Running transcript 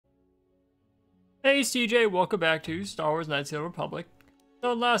Hey CJ, welcome back to Star Wars Knights of the Republic.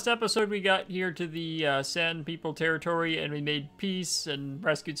 So in the last episode we got here to the Sand people territory and we made peace and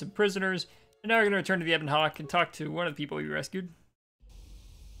rescued some prisoners. And now we're going to return to the Ebon Hawk and talk to one of the people we rescued.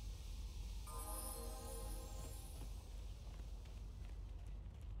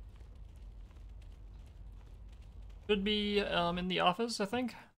 Should be in the office, I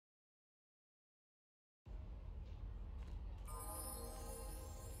think.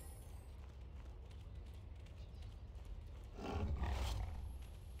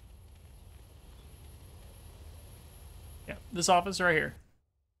 Yeah, this office right here.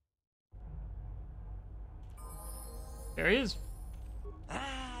 There he is.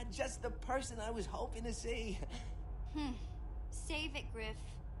 Ah, just the person I was hoping to see. Save it, Griff.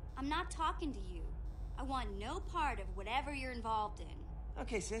 I'm not talking to you. I want no part of whatever you're involved in.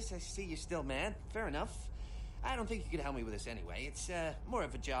 Okay, sis, I see you're still mad. Fair enough. I don't think you could help me with this anyway. It's, more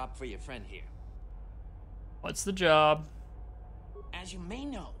of a job for your friend here. What's the job? As you may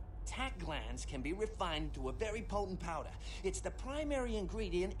know, tack glands can be refined to a very potent powder. It's the primary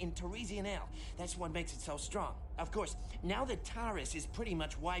ingredient in Teresian ale. That's what makes it so strong. Of course, now that Taris is pretty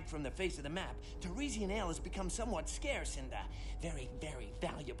much wiped from the face of the map, Teresian ale has become somewhat scarce and, very, very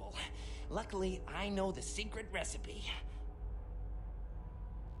valuable. Luckily, I know the secret recipe.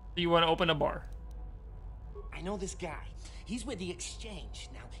 You want to open a bar? I know this guy. He's with the Exchange.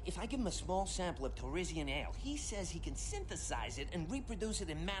 Now, if I give him a small sample of Teresian ale, he says he can synthesize it and reproduce it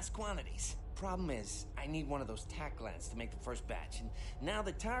in mass quantities. Problem is, I need one of those tack glands to make the first batch, and now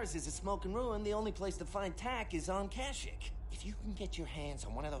that Taris is a smoking ruin, the only place to find tack is on Kashyyyk. If you can get your hands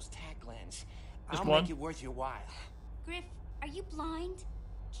on one of those tack glands, I'll make it worth your while. Griff, are you blind?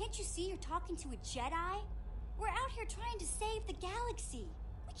 Can't you see you're talking to a Jedi? We're out here trying to save the galaxy.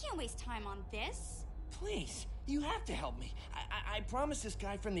 We can't waste time on this. Please, you have to help me. I promised this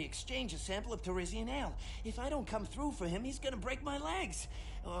guy from the Exchange a sample of Teresian ale. If I don't come through for him, he's gonna break my legs.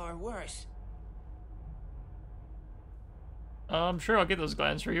 Or worse. Sure, I'll get those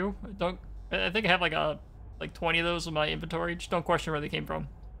glands for you. I think I have like 20 of those in my inventory. Just don't question where they came from.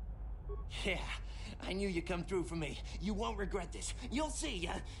 Yeah, I knew you'd come through for me. You won't regret this. You'll see.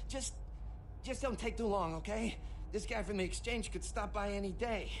 Just don't take too long, okay? This guy from the Exchange could stop by any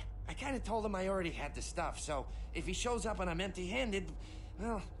day. I kind of told him I already had the stuff, so if he shows up and I'm empty-handed,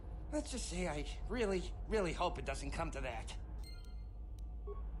 well, let's just say I really, really hope it doesn't come to that.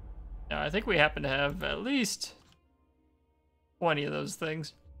 Yeah, I think we happen to have at least 20 of those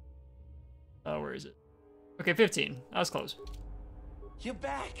things. Oh, where is it? Okay, 15. I was close. You're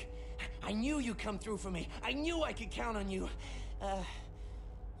back! I knew you'd come through for me. I knew I could count on you.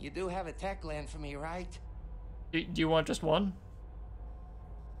 You do have a tech land for me, right? Do you want just one?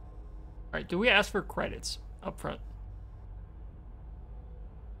 Alright, do we ask for credits up front?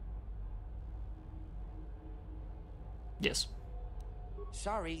 Yes.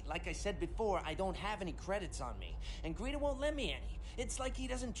 Sorry, like I said before, I don't have any credits on me. And Greedo won't lend me any. It's like he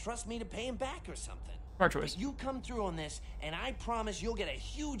doesn't trust me to pay him back or something. Smart choice. But you come through on this, and I promise you'll get a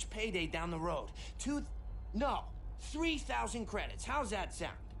huge payday down the road. 3,000 credits. How's that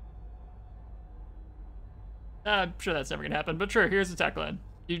sound? I'm sure that's never gonna happen, but sure, here's the tack line.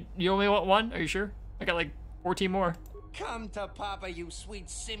 You only want one? Are you sure? I got like 14 more. Come to Papa, you sweet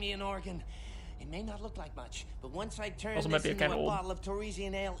simian organ. It may not look like much, but once I turn Also this might be into a old. bottle of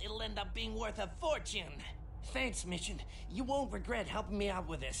Teresian ale, it'll end up being worth a fortune. Thanks, Mission. You won't regret helping me out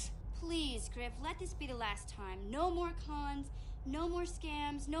with this. Please, Griff, let this be the last time. No more cons, no more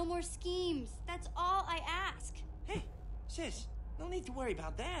scams, no more schemes. That's all I ask. Hey, sis, no need to worry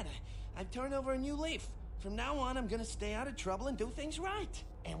about that. I've turned over a new leaf. From now on, I'm gonna stay out of trouble and do things right.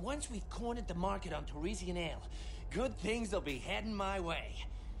 And once we've cornered the market on Teresian ale, good things will be heading my way.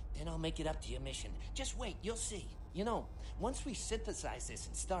 Then I'll make it up to your Mission. Just wait, you'll see. You know, once we synthesize this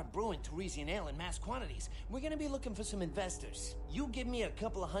and start brewing Teresian ale in mass quantities, we're gonna be looking for some investors. You give me a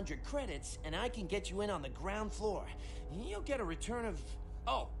couple of 100 credits, and I can get you in on the ground floor. You'll get a return of,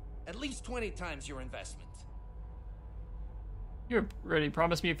 at least 20 times your investment. You already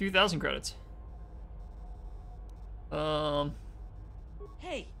promised me a few thousand credits.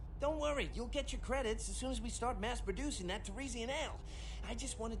 Hey, don't worry. You'll get your credits as soon as we start mass producing that Teresian ale. I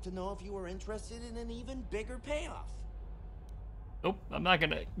just wanted to know if you were interested in an even bigger payoff. Nope, I'm not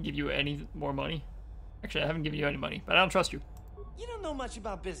gonna give you any more money. Actually, I haven't given you any money, but I don't trust you. You don't know much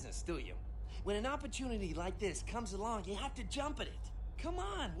about business, do you? When an opportunity like this comes along, you have to jump at it. Come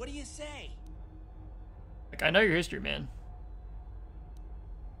on, what do you say? Like, I know your history, man.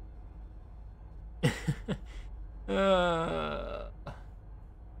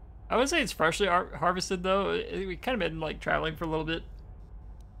 I would say it's freshly harvested, though. We kind of been, like, traveling for a little bit.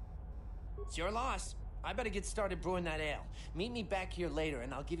 It's your loss. I better get started brewing that ale. Meet me back here later,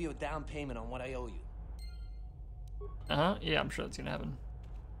 and I'll give you a down payment on what I owe you. Uh-huh. Yeah, I'm sure that's gonna happen.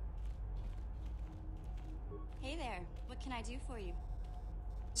 Hey there. What can I do for you?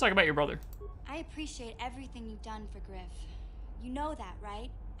 Let's talk about your brother. I appreciate everything you've done for Griff. You know that, right?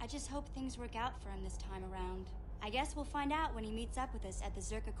 I just hope things work out for him this time around. I guess we'll find out when he meets up with us at the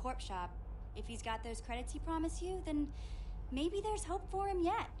Zerka Corp shop. If he's got those credits he promised you, then maybe there's hope for him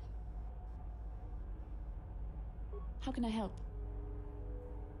yet. How can I help?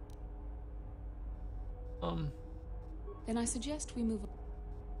 Then I suggest we move.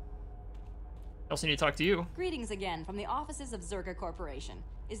 I also need to talk to you. Greetings again from the offices of Zerka Corporation.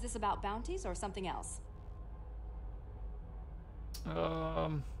 Is this about bounties or something else?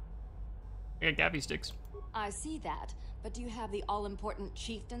 I got gaffy sticks. I see that, but do you have the all-important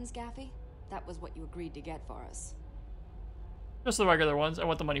chieftain's gaffy? That was what you agreed to get for us. Just the regular ones. I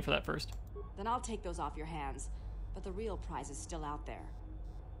want the money for that first. Then I'll take those off your hands, but the real prize is still out there.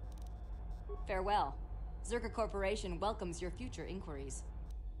 Farewell. Zerka Corporation welcomes your future inquiries.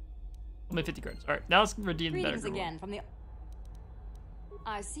 Only 50 credits. Alright, now let's redeem the better. Greetings again from the...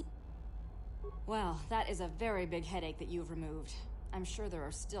 I see... Well, that is a very big headache that you've removed. I'm sure there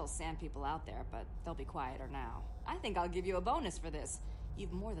are still sand people out there, but they'll be quieter now. I think I'll give you a bonus for this.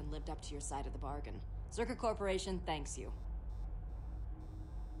 You've more than lived up to your side of the bargain. Zerka Corporation thanks you.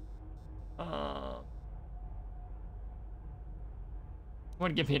 Want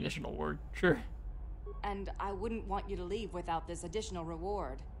to give me an additional word? Sure. And I wouldn't want you to leave without this additional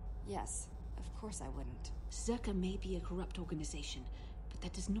reward. Yes, of course I wouldn't. Zerka may be a corrupt organization, but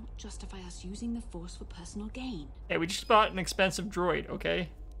that does not justify us using the Force for personal gain. Hey, we just bought an expensive droid, okay?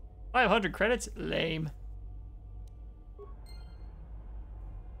 500 credits? Lame.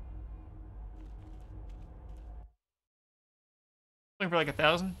 Looking for like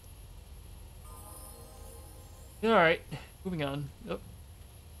 1,000? Alright, moving on. Oh.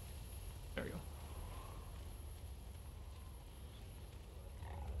 There we go.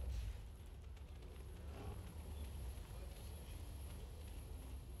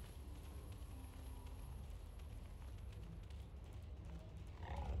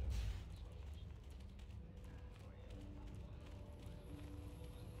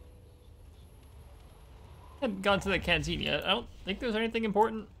 I haven't gone to the canteen yet. I don't think there's anything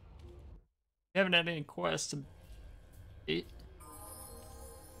important. We haven't had any quests to date.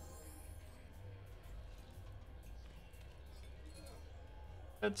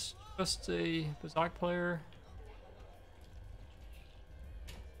 That's just a Pazak player.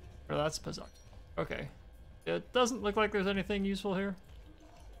 Or that's Pazak. Okay. It doesn't look like there's anything useful here.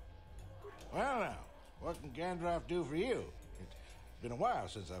 Well now, what can Gandalf do for you? It's been a while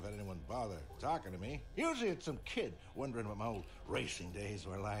since I've had anyone bother talking to me. Usually it's some kid wondering what my old racing days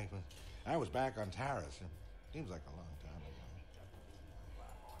were like. I was back on Taris. Seems like a long time ago.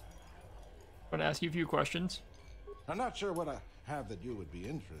 I'm gonna ask you a few questions. I'm not sure what I have that you would be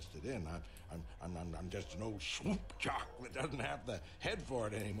interested in. I'm just an old swoop jock that doesn't have the head for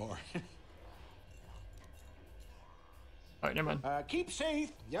it anymore. Alright, never mind. Keep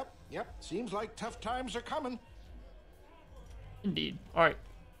safe. Yep. Seems like tough times are coming. Indeed. Alright.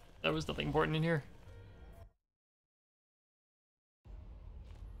 That was nothing important in here.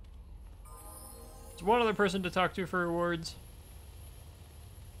 There's one other person to talk to for rewards.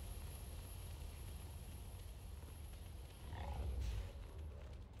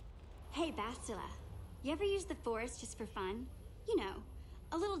 Hey, Bastila. You ever use the Force just for fun? You know,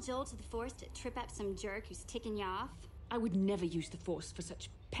 a little jolt to the Force to trip up some jerk who's ticking you off? I would never use the Force for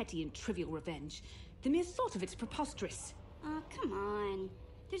such petty and trivial revenge. The mere thought of it's preposterous. Oh, come on.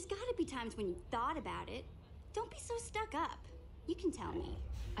 There's gotta be times when you thought about it. Don't be so stuck up. You can tell me.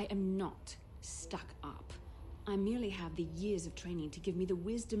 I am not stuck up. I merely have the years of training to give me the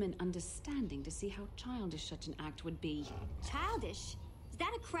wisdom and understanding to see how childish such an act would be. Childish? Is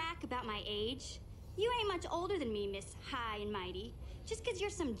that a crack about my age? You ain't much older than me, Miss High and Mighty. Just 'cause you're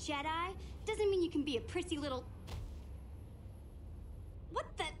some Jedi doesn't mean you can be a prissy little... What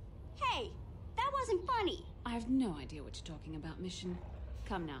the... Hey, that wasn't funny. I have no idea what you're talking about, Mission.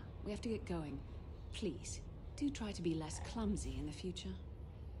 Come now, we have to get going. Please, do try to be less clumsy in the future.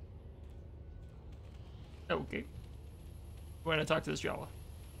 Okay. We're gonna talk to this Jawa.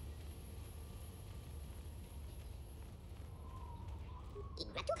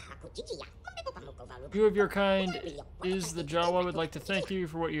 You of your kind is the Jawa would like to thank you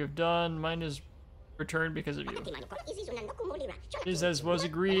for what you have done. Mine is returned because of you. Is as was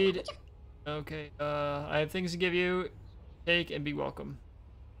agreed. Okay, I have things to give you. Take and be welcome.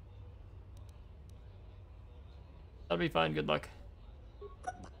 That'll be fine, good luck.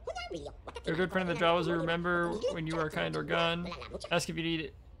 Your good friend in the Jawas will remember when you are kind or gone. Ask if you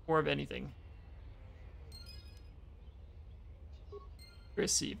need more of anything.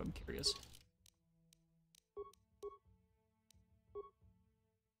 Receive, I'm curious.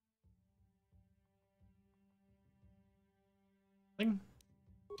 Thing?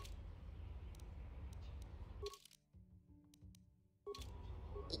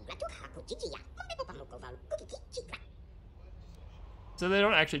 So they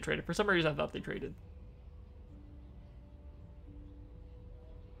don't actually trade it. For some reason I thought they traded.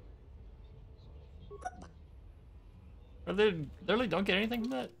 Or they literally don't get anything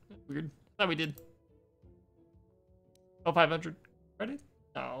from that? Weird. I thought we did. Oh, 500 credit?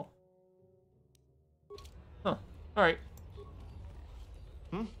 No. Huh. Alright.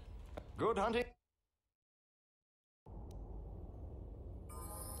 Good hunting.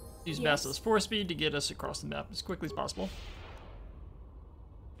 Use Basilisk's 4 speed to get us across the map as quickly as possible.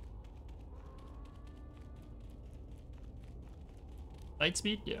 Light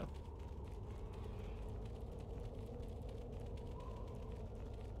speed? Yeah.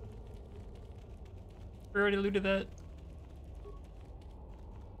 We already looted that.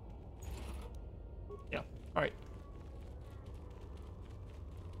 Yeah. Alright.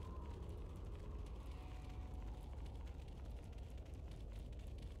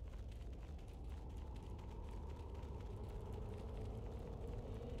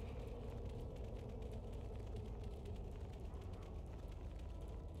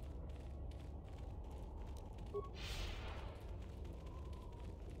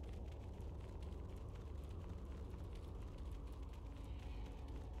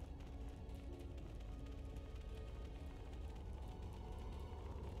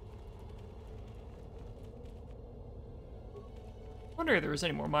 I wonder if there was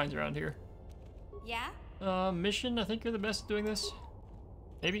any more mines around here. Yeah? Mission, I think you're the best at doing this.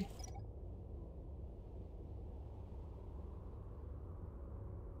 Maybe?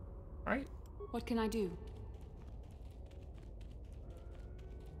 Alright. What can I do?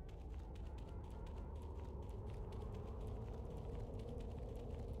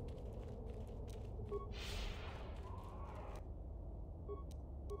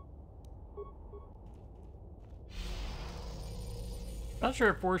 Not sure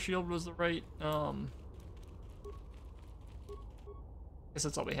if Force Shield was the right, guess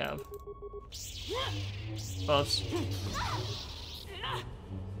that's all we have. Buffs.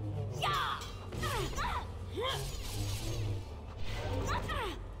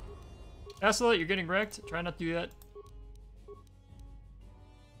 Vacillate, you're getting wrecked. Try not to do that.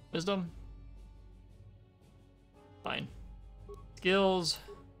 Wisdom. Fine. Skills.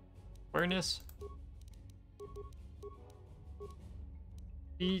 Awareness.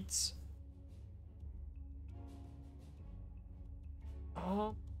 Beats.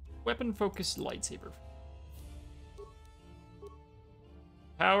 Weapon focused lightsaber.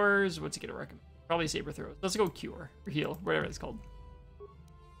 Powers. What's he gonna recommend? Probably saber throws. Let's go cure or heal, whatever it's called.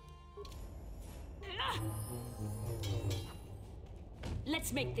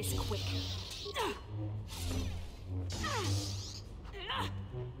 Let's make this quick.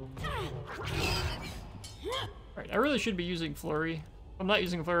 Alright, I really should be using Flurry. If I'm not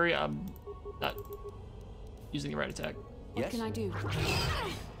using Flurry, I'm not using the right attack. What can I do?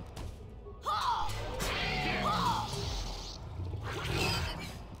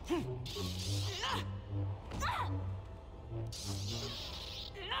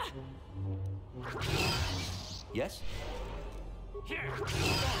 Yes?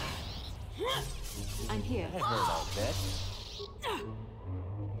 I'm here. I heard all that.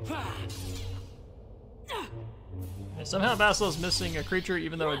 Yeah, somehow Basilisk's missing a creature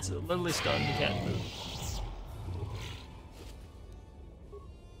even though it's literally stunned and can't move.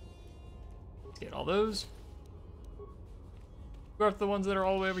 Let's get all those. Go after the ones that are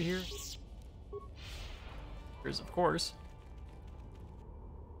all the way over here. Here's of course.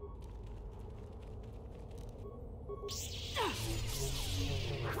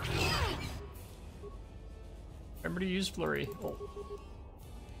 Remember to use Flurry. Oh.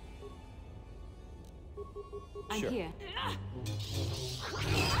 I'm here.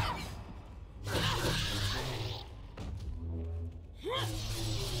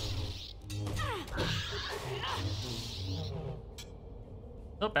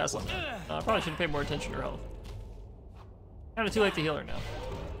 Oh, pass on that. I probably should pay more attention to her health. Kind of too late to heal her now.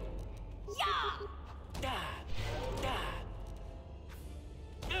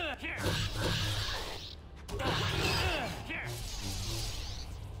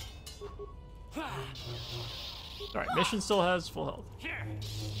 Alright, mission still has full health. You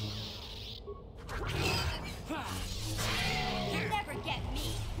never get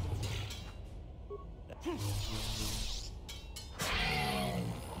me.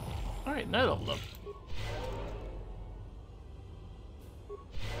 Alright, now I leveled up.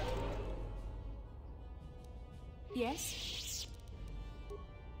 Yes?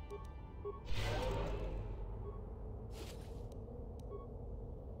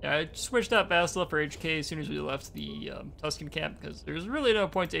 Yeah, I switched out Bastila for HK as soon as we left the Tuscan camp, because there's really no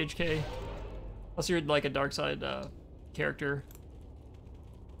point to HK. Unless you're like a dark side character.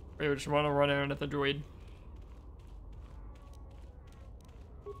 Or you just want to run around at the droid.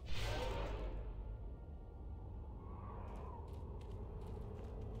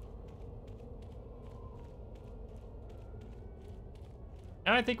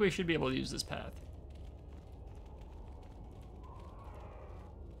 Now I think we should be able to use this path.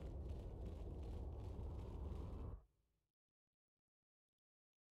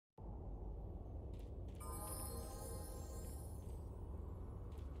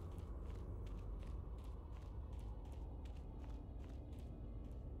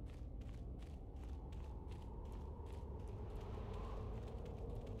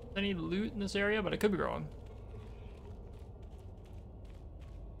 Any loot in this area, but I could be wrong.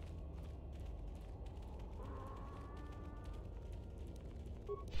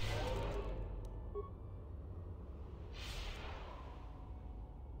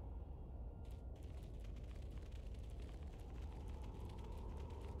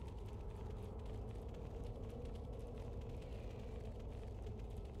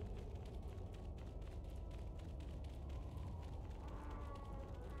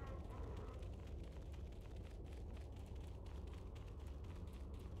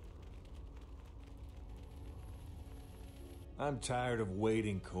 I'm tired of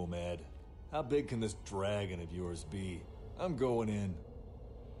waiting, Comad. How big can this dragon of yours be? I'm going in.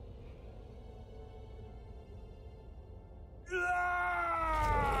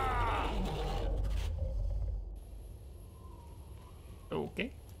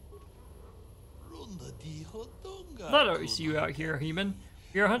 Okay. Thought I would see you out here, human.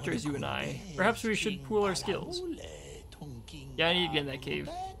 We are hunters, you and I. Perhaps we should pool our skills. Yeah, I need to get in that cave.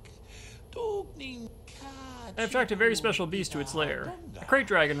 I have tracked a very special beast to its lair. A crate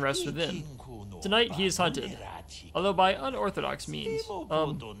dragon rests within. Tonight he is hunted, although by unorthodox means.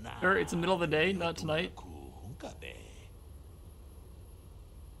 Sir, it's the middle of the day, not tonight.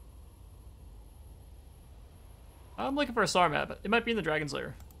 I'm looking for a star map. It might be in the dragon's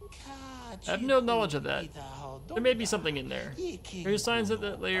lair. I have no knowledge of that. There may be something in there. There are signs that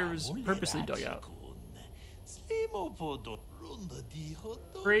the lair was purposely dug out.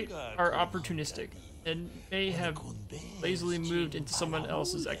 Crate are opportunistic and may have lazily moved into someone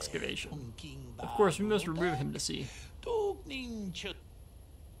else's excavation. Of course, we must remove him to see.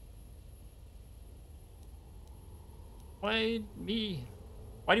 Why me?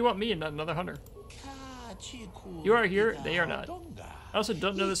 Why do you want me and not another hunter? You are here, they are not. I also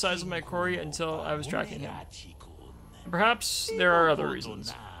don't know the size of my quarry until I was tracking him. Perhaps there are other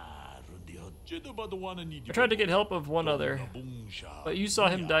reasons. I tried to get help of one other, but you saw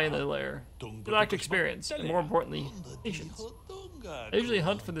him die in the lair. He lacked experience, and more importantly, patience. I usually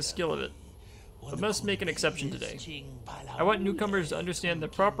hunt for the skill of it, but must make an exception today. I want newcomers to understand the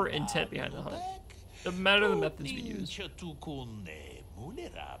proper intent behind the hunt. It doesn't matter the methods we use.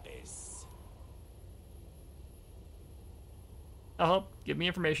 I'll help. Give me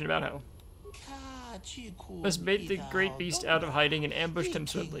information about how. Must bait the great beast out of hiding and ambushed him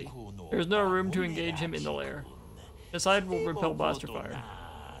swiftly. There is no room to engage him in the lair. His hide will repel blaster fire.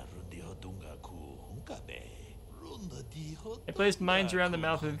 I placed mines around the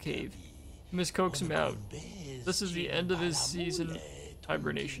mouth of the cave. We must coax him out. This is the end of his season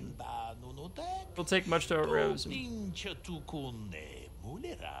hibernation. It will take much to arouse him.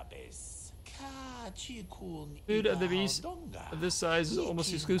 Food of the beast of this size is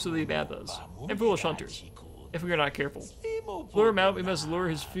almost exclusively banthas, and foolish hunters, if we are not careful. To lure him out, we must lure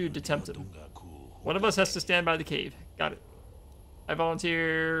his food to tempt him. One of us has to stand by the cave. Got it. I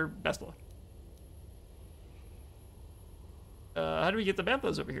volunteer Bastila. How do we get the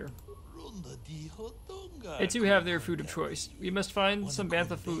banthas over here? They too have their food of choice. We must find some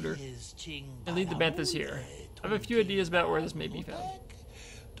bantha fooder and lead the banthas here. I have a few ideas about where this may be found.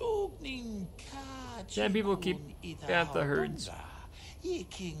 Sand people keep bantha herds,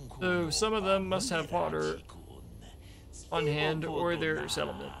 so some of them must have water on hand or their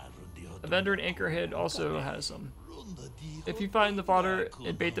settlement. A vendor in Anchorhead also has some. If you find the fodder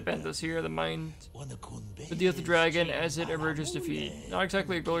and bait the banthas here, the mind will deal with the dragon as it emerges to feed. Not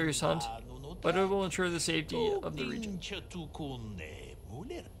exactly a glorious hunt, but it will ensure the safety of the region.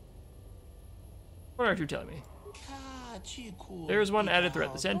 What aren't you telling me? There is one added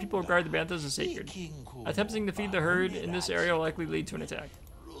threat. The Sand people regard the banthas as sacred. Attempting to feed the herd in this area will likely lead to an attack.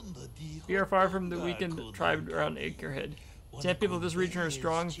 We are far from the weakened tribe around Acrehead. Sand people of this region are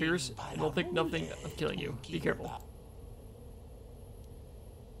strong, fierce, and will think nothing of killing you. Be careful.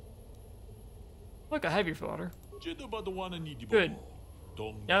 Look, I have your fodder. Good.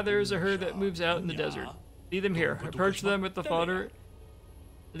 Now there is a herd that moves out in the desert. Lead them here. Approach them with the fodder.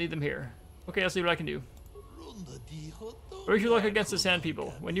 Lead them here. Okay, I'll see what I can do. Wish you luck against the sand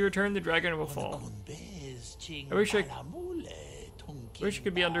people. When you return, the dragon will fall. I wish it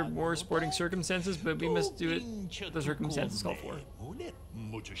could be under more sporting circumstances, but we must do it what the circumstances call for.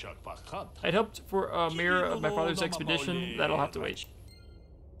 I'd hoped for a mirror of my father's expedition. That'll have to wait.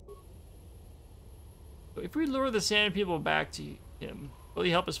 So if we lure the sand people back to him, will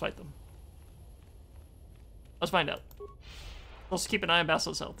he help us fight them? Let's find out. Let's keep an eye on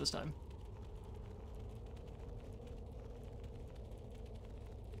Basil's health this time.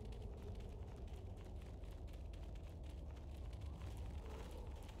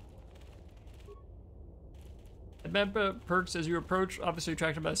 Map perks as you approach, obviously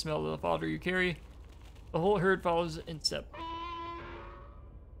attracted by the smell of the fodder you carry. The whole herd follows in step.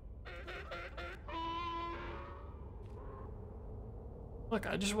 Look,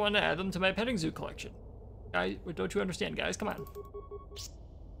 I just want to add them to my petting zoo collection. Guys, don't you understand, guys? Come on.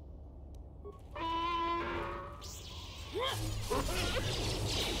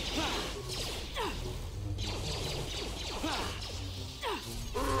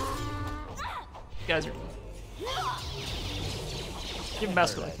 You guys are... Give him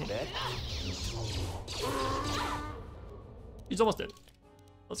Basco. He's almost dead.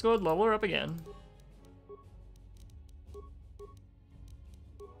 Let's go ahead and level her up again.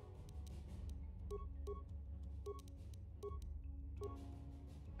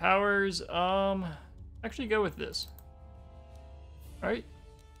 Powers, actually go with this. Alright.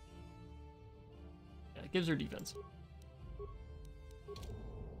 Yeah, it gives her defense.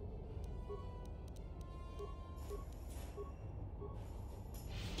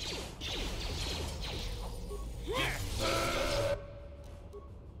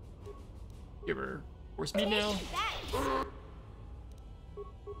 Give her force speed now.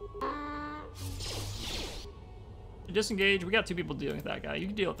 Disengage. We got two people dealing with that guy. You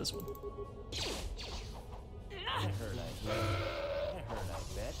can deal with this one. That hurt, I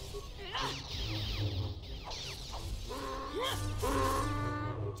bet.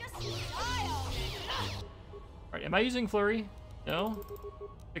 Alright, am I using flurry? No?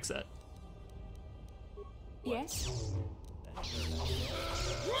 Fix that. Yes?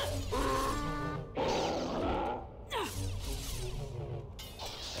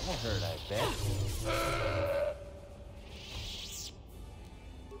 That hurt, I bet.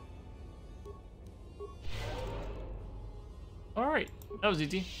 Alright, that was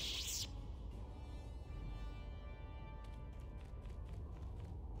easy.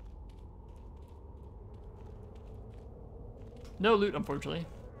 No loot, unfortunately.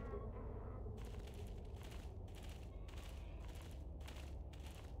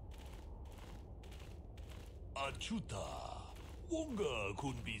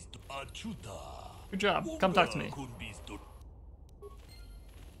 Good job. Come talk to me.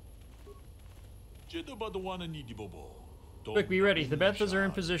 Quick, be ready. The Bethas are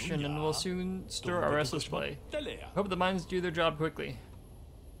in position and will soon stir our restless play. Hope the mines do their job quickly.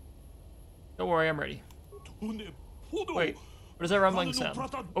 Don't worry, I'm ready. Wait, what is that rumbling sound?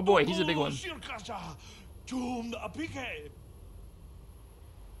 Oh boy, he's a big one.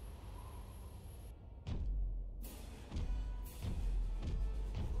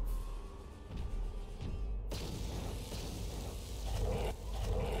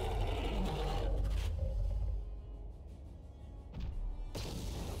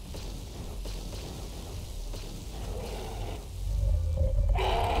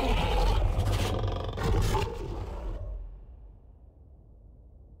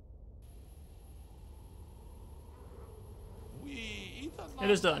 It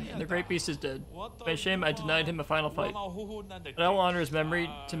is done, and the great beast is dead. By shame, I denied him a final fight. But I will honor his memory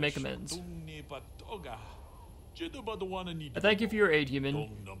to make amends. I thank you for your aid, human.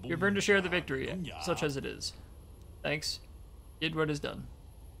 You have earned to share the victory, such as it is. Thanks. You did what is done.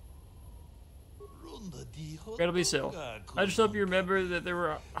 Incredibly so. I just hope you remember that there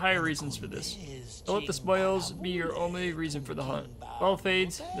were higher reasons for this. Don't let the spoils be your only reason for the hunt. While it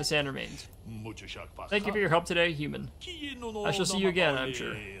fades, the sand remains. Thank you for your help today, human. I shall see you again, I'm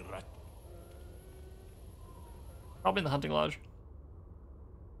sure. Probably in the hunting lodge.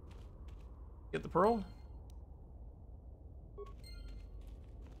 Get the pearl.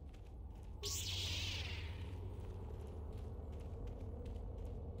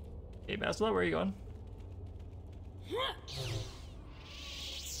 Hey, Basila, where are you going?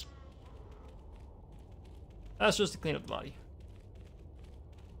 That's just to clean up the body.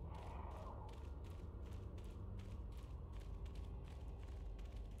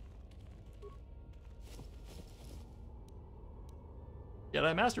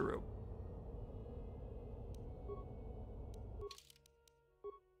 Jedi Master Robe.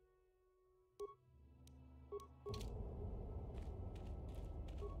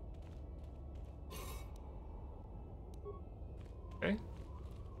 Okay.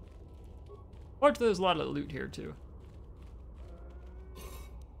 Watch, there's a lot of loot here too.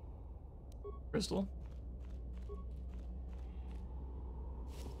 Crystal.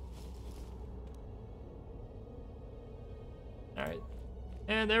 Alright.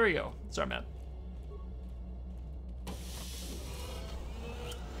 And there we go. Star Map.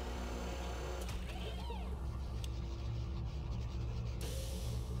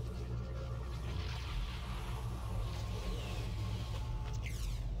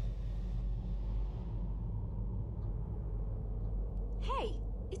 Hey,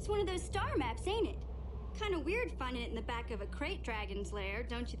 it's one of those star maps, ain't it? Kind of weird finding it in the back of a crate dragon's lair,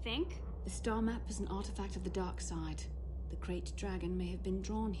 don't you think? The star map is an artifact of the dark side. The crate dragon may have been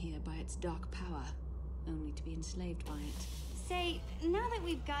drawn here by its dark power, only to be enslaved by it. Say, now that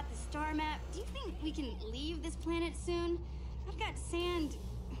we've got the star map, do you think we can leave this planet soon? I've got sand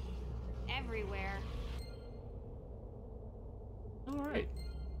everywhere. Alright.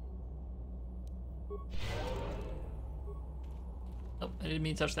 Oh, I didn't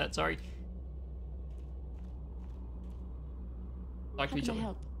mean to touch that, sorry. Talk to How each can I other.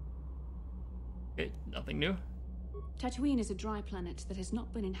 help? Okay, nothing new. Tatooine is a dry planet that has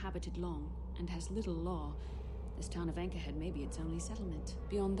not been inhabited long and has little law. This town of Anchorhead may be its only settlement.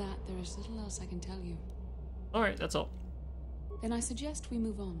 Beyond that, there is little else I can tell you. Alright, that's all. Then I suggest we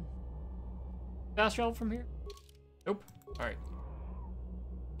move on. Fast travel from here? Nope. Alright.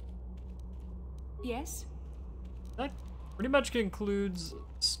 Yes? That pretty much concludes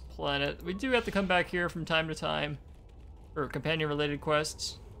this planet. We do have to come back here from time to time for companion-related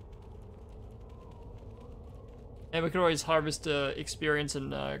quests. And we could always harvest experience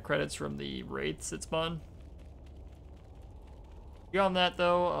and credits from the wraiths that spawn. Beyond that,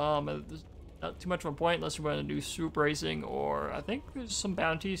 though, there's not too much of a point unless you want to do swoop racing, or I think there's some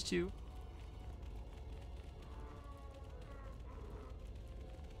bounties too.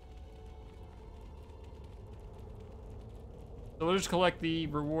 So we'll just collect the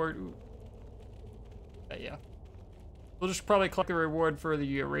reward. Ooh. Yeah. We'll just probably collect the reward for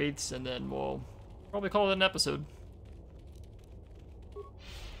the wraiths, and then we'll probably call it an episode.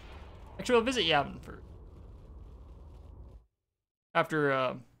 Actually, we'll visit Yavin first. After,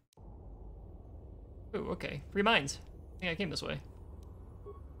 ooh, okay. Free mines. I think I came this way.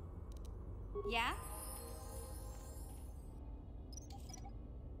 Yeah?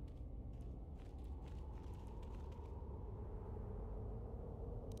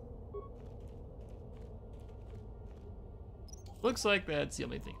 Looks like that's the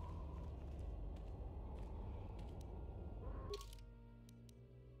only thing.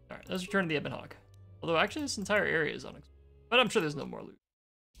 Alright, let's return to the Ebon Hawk. Although, actually, this entire area is unexplored. But I'm sure there's no more loot.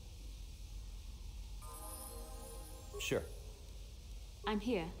 Sure. I'm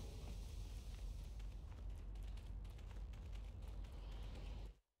here.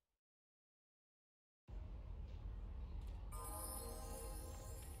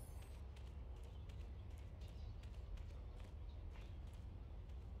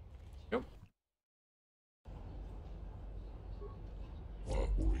 Nope.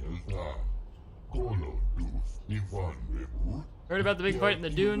 Heard about the big fight in the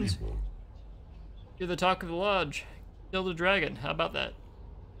dunes? You're the talk of the lodge. Kill the dragon. How about that?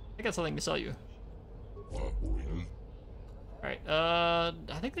 I got something to sell you. Alright, I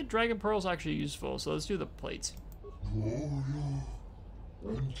think the dragon pearl's actually useful, so let's do the plates.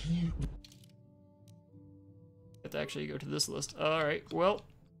 Have to actually go to this list. Alright, well.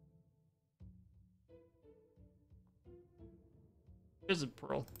 Here's a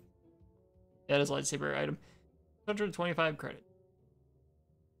pearl. Yeah, it is a lightsaber item. 125 credit.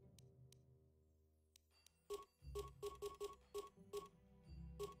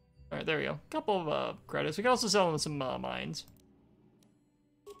 Alright, there we go. Couple of credits. We can also sell them some mines.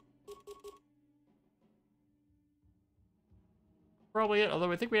 Probably it,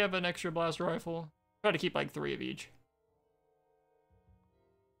 although I think we have an extra blaster rifle. Try to keep like 3 of each.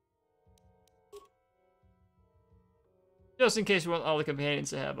 Just in case we want all the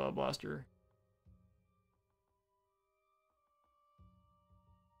companions to have a blaster.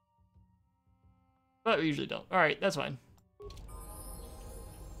 But we usually don't. Alright, that's fine.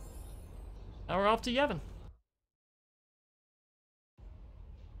 Now we're off to Yavin.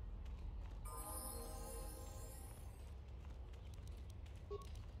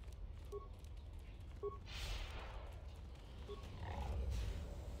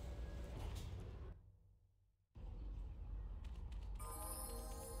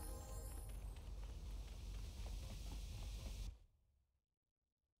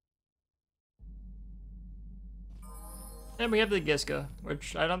 And we have the Giska,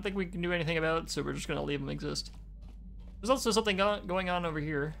 which I don't think we can do anything about, so we're just gonna leave them exist. There's also something going on over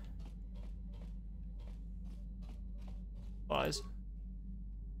here. Supplies.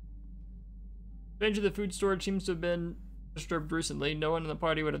 The range of the food storage seems to have been disturbed recently. No one in the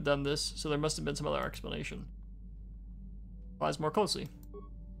party would have done this, so there must have been some other explanation. Supplies more closely.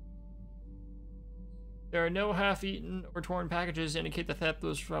 There are no half-eaten or torn packages to indicate the theft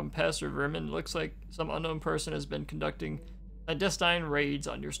was from pests or vermin. It looks like some unknown person has been conducting clandestine raids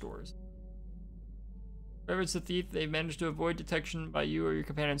on your stores. Whoever it's the thief, they've managed to avoid detection by you or your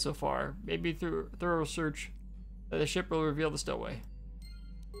companion so far. Maybe through thorough search, the ship will reveal the stowaway.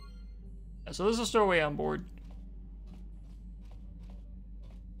 Yeah, so there's a stowaway on board.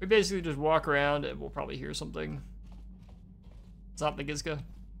 We basically just walk around and we'll probably hear something. Stop the Gizka.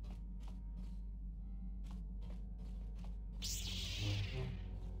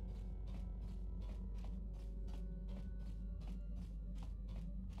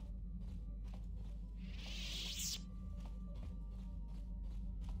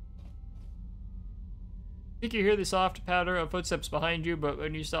 I think you hear the soft patter of footsteps behind you, but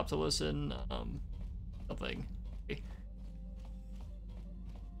when you stop to listen, nothing. Okay.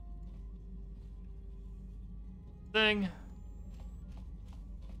 Thing.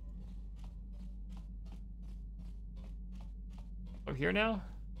 Over here now?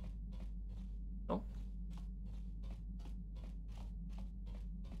 Oh.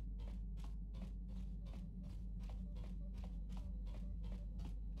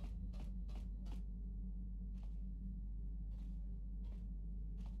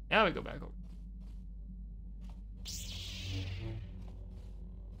 Now we go back over.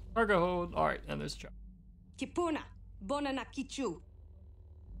 Cargo hold. Alright, and there's a job. Kipuna, Bonana Kichu.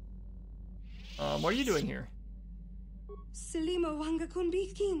 What are you doing here? Selima Wanga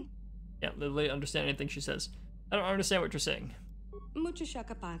Kunbikin. Yeah, literally understand anything she says. I don't understand what you're saying. Mucho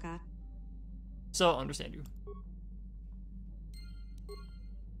shakapaga. So I'll understand you.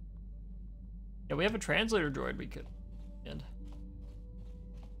 Yeah, we have a translator droid we could. And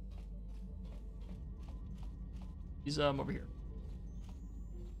he's over here.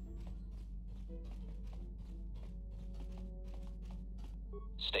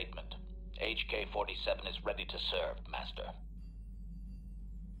 Statement. HK-47 is ready to serve, Master.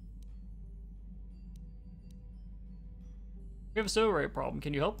 We have a stowaway problem.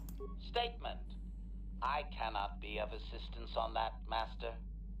 Can you help? Statement. I cannot be of assistance on that, Master.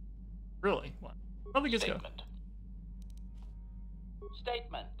 Really? What? Probably good go. Statement.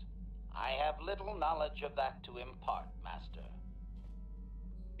 Statement. I have little knowledge of that to impart, Master.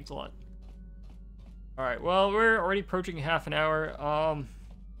 Thanks a lot. Alright, well, we're already approaching half an hour.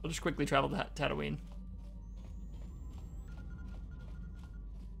 We'll just quickly travel to Tatooine.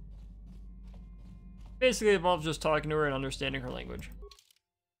 Basically, it involves just talking to her and understanding her language.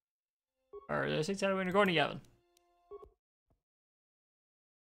 Alright, did I say Tatooine? We're going to Yavin.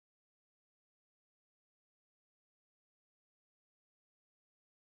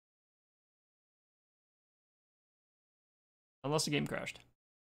 Unless the game crashed.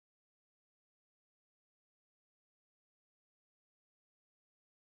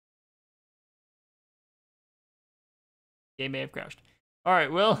 Game may have crashed.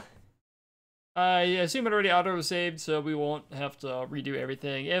 Alright, well, I assume it already auto-saved, so we won't have to redo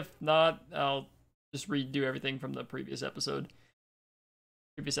everything. If not, I'll just redo everything from the previous episode.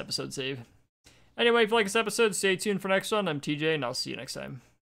 Previous episode save. Anyway, if you like this episode, stay tuned for next one. I'm TJ, and I'll see you next time.